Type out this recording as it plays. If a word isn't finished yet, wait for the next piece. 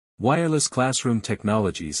Wireless classroom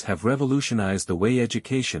technologies have revolutionized the way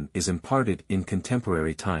education is imparted in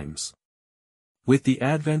contemporary times. With the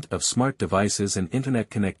advent of smart devices and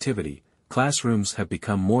internet connectivity, classrooms have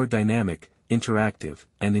become more dynamic, interactive,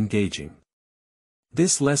 and engaging.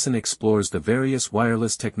 This lesson explores the various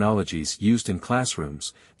wireless technologies used in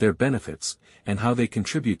classrooms, their benefits, and how they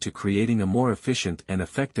contribute to creating a more efficient and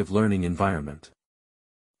effective learning environment.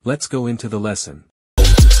 Let's go into the lesson.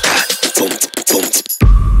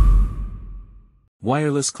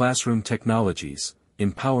 Wireless classroom technologies,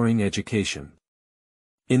 empowering education.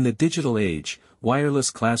 In the digital age,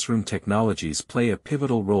 wireless classroom technologies play a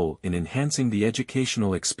pivotal role in enhancing the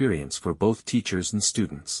educational experience for both teachers and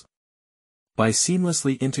students. By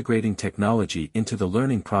seamlessly integrating technology into the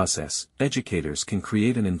learning process, educators can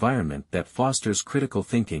create an environment that fosters critical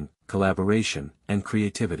thinking, collaboration, and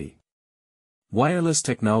creativity. Wireless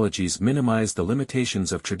technologies minimize the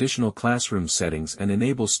limitations of traditional classroom settings and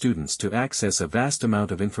enable students to access a vast amount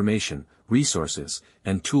of information, resources,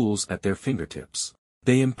 and tools at their fingertips.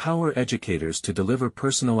 They empower educators to deliver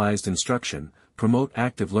personalized instruction, promote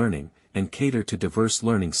active learning, and cater to diverse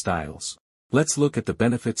learning styles. Let's look at the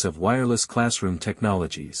benefits of wireless classroom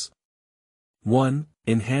technologies. 1.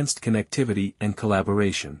 Enhanced connectivity and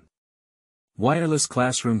collaboration. Wireless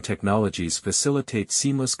classroom technologies facilitate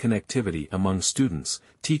seamless connectivity among students,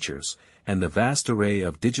 teachers, and the vast array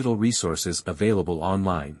of digital resources available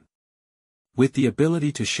online. With the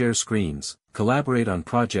ability to share screens, collaborate on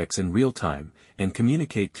projects in real time, and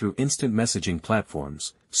communicate through instant messaging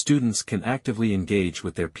platforms, students can actively engage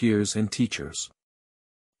with their peers and teachers.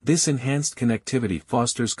 This enhanced connectivity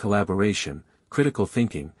fosters collaboration, critical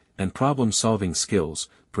thinking, and problem-solving skills,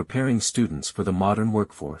 preparing students for the modern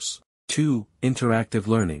workforce. 2. Interactive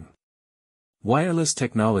learning. Wireless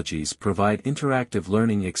technologies provide interactive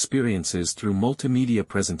learning experiences through multimedia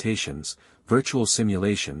presentations, virtual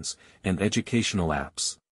simulations, and educational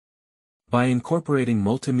apps. By incorporating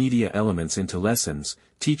multimedia elements into lessons,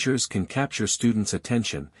 teachers can capture students'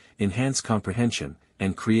 attention, enhance comprehension,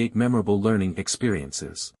 and create memorable learning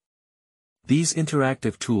experiences. These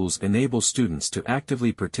interactive tools enable students to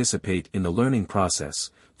actively participate in the learning process,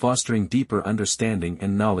 fostering deeper understanding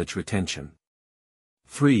and knowledge retention.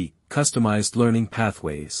 3. Customized learning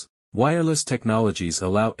pathways. Wireless technologies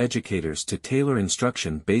allow educators to tailor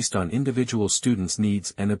instruction based on individual students'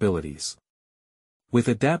 needs and abilities. With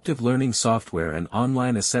adaptive learning software and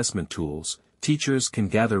online assessment tools, teachers can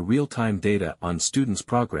gather real-time data on students'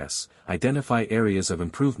 progress, identify areas of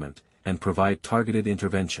improvement, and provide targeted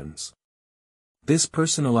interventions. This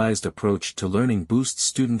personalized approach to learning boosts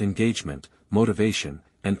student engagement, motivation,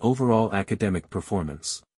 and overall academic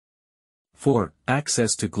performance. 4.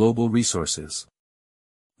 Access to global resources.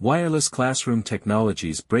 Wireless classroom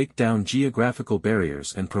technologies break down geographical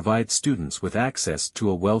barriers and provide students with access to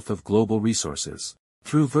a wealth of global resources.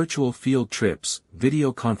 Through virtual field trips,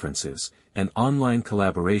 video conferences, and online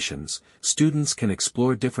collaborations, students can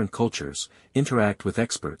explore different cultures, interact with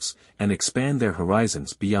experts, and expand their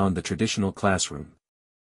horizons beyond the traditional classroom.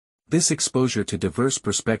 This exposure to diverse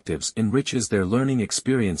perspectives enriches their learning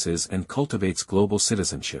experiences and cultivates global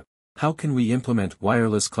citizenship. How can we implement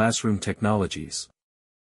wireless classroom technologies?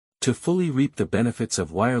 To fully reap the benefits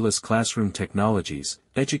of wireless classroom technologies,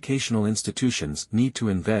 educational institutions need to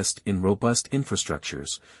invest in robust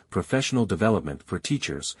infrastructures, professional development for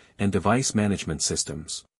teachers, and device management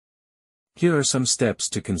systems. Here are some steps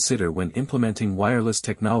to consider when implementing wireless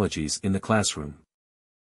technologies in the classroom.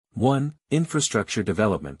 1. Infrastructure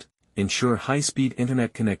development. Ensure high-speed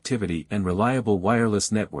internet connectivity and reliable wireless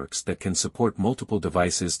networks that can support multiple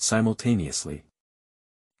devices simultaneously.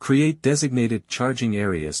 Create designated charging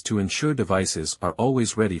areas to ensure devices are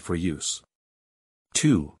always ready for use.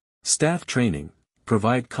 2. Staff training.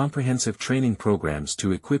 Provide comprehensive training programs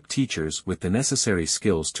to equip teachers with the necessary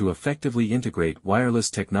skills to effectively integrate wireless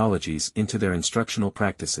technologies into their instructional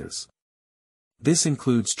practices. This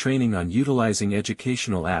includes training on utilizing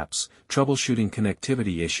educational apps, troubleshooting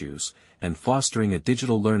connectivity issues, and fostering a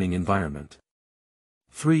digital learning environment.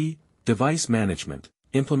 3. Device management.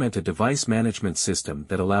 Implement a device management system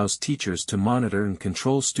that allows teachers to monitor and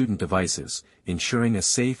control student devices, ensuring a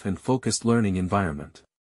safe and focused learning environment.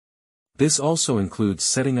 This also includes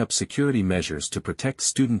setting up security measures to protect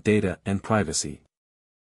student data and privacy.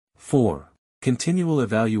 4. Continual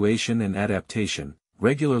evaluation and adaptation.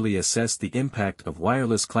 Regularly assess the impact of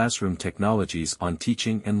wireless classroom technologies on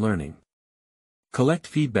teaching and learning. Collect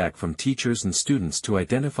feedback from teachers and students to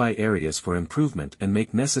identify areas for improvement and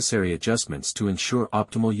make necessary adjustments to ensure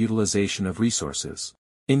optimal utilization of resources.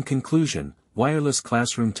 In conclusion, wireless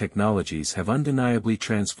classroom technologies have undeniably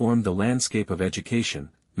transformed the landscape of education,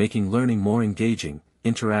 making learning more engaging,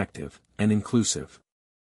 interactive, and inclusive.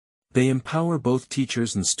 They empower both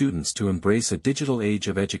teachers and students to embrace a digital age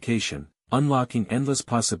of education, unlocking endless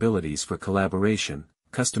possibilities for collaboration,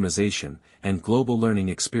 customization, and global learning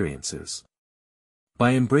experiences.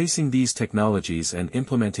 By embracing these technologies and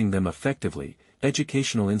implementing them effectively,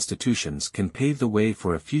 educational institutions can pave the way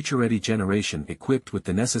for a future-ready generation equipped with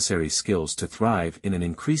the necessary skills to thrive in an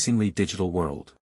increasingly digital world.